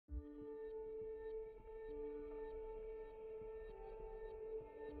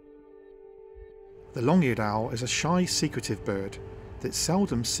The long-eared owl is a shy, secretive bird that's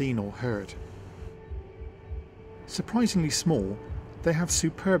seldom seen or heard. Surprisingly small, they have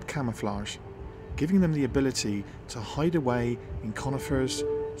superb camouflage, giving them the ability to hide away in conifers,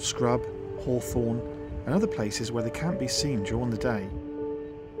 scrub, hawthorn, and other places where they can't be seen during the day.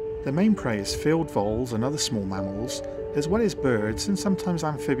 Their main prey is field voles and other small mammals, as well as birds and sometimes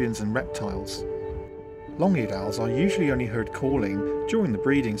amphibians and reptiles. Long-eared owls are usually only heard calling during the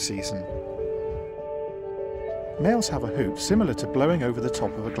breeding season. Males have a hoop similar to blowing over the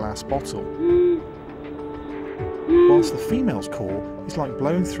top of a glass bottle, whilst the female's call is like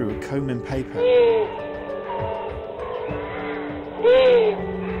blowing through a comb in paper.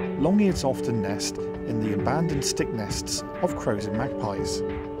 Long-eareds often nest in the abandoned stick nests of crows and magpies.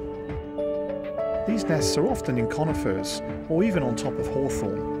 These nests are often in conifers or even on top of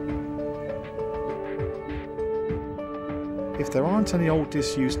hawthorn. If there aren't any old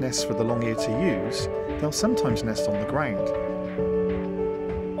disused nests for the long-eared to use, they'll sometimes nest on the ground.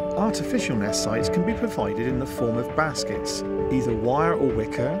 Artificial nest sites can be provided in the form of baskets, either wire or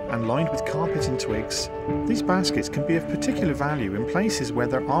wicker and lined with carpet and twigs. These baskets can be of particular value in places where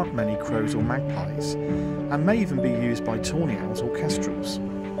there aren't many crows or magpies, and may even be used by tawny owls or kestrels.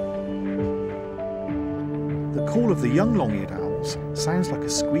 The call of the young long-eared owls sounds like a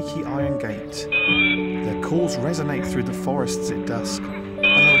squeaky iron gate. Their calls resonate through the forests at dusk and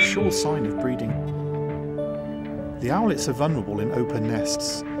are a sure sign of breeding. The owlets are vulnerable in open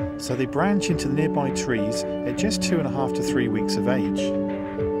nests, so they branch into the nearby trees at just 2.5 to 3 weeks of age.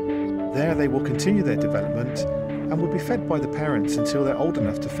 There they will continue their development and will be fed by the parents until they're old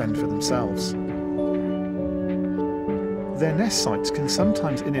enough to fend for themselves. Their nest sites can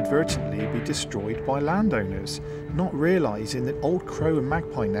sometimes inadvertently be destroyed by landowners, not realising that old crow and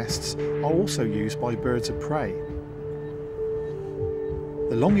magpie nests are also used by birds of prey.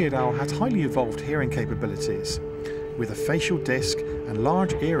 The long-eared owl has highly evolved hearing capabilities, with a facial disc and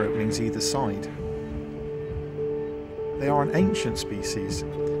large ear openings either side. They are an ancient species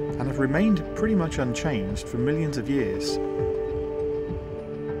and have remained pretty much unchanged for millions of years.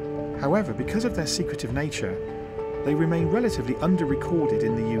 However, because of their secretive nature, they remain relatively under-recorded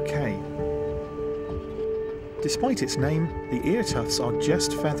in the UK. Despite its name, the ear tufts are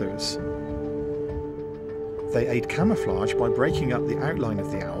just feathers. They aid camouflage by breaking up the outline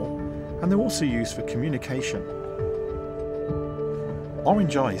of the owl, and they're also used for communication.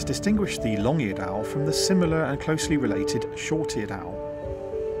 Orange eyes distinguish the long-eared owl from the similar and closely related short-eared owl.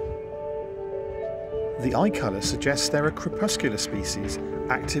 The eye colour suggests they're a crepuscular species,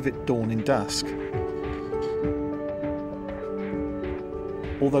 active at dawn and dusk.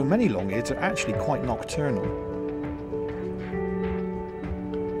 Although many long-eareds are actually quite nocturnal.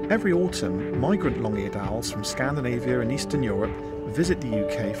 Every autumn, migrant long-eared owls from Scandinavia and Eastern Europe visit the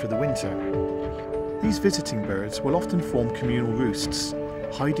UK for the winter. These visiting birds will often form communal roosts,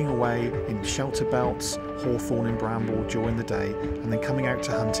 hiding away in shelter belts, hawthorn and bramble during the day, and then coming out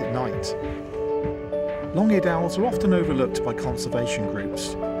to hunt at night. Long-eared owls are often overlooked by conservation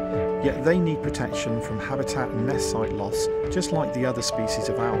groups, yet they need protection from habitat and nest site loss just like the other species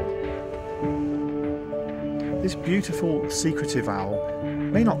of owl. This beautiful, secretive owl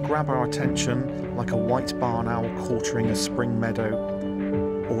may not grab our attention like a white barn owl quartering a spring meadow,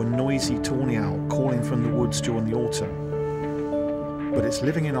 or a noisy tawny owl calling from the woods during the autumn, but it's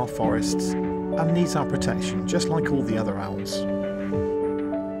living in our forests and needs our protection just like all the other owls.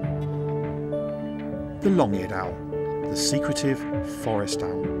 The long-eared owl, the secretive forest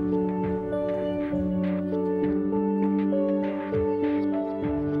owl.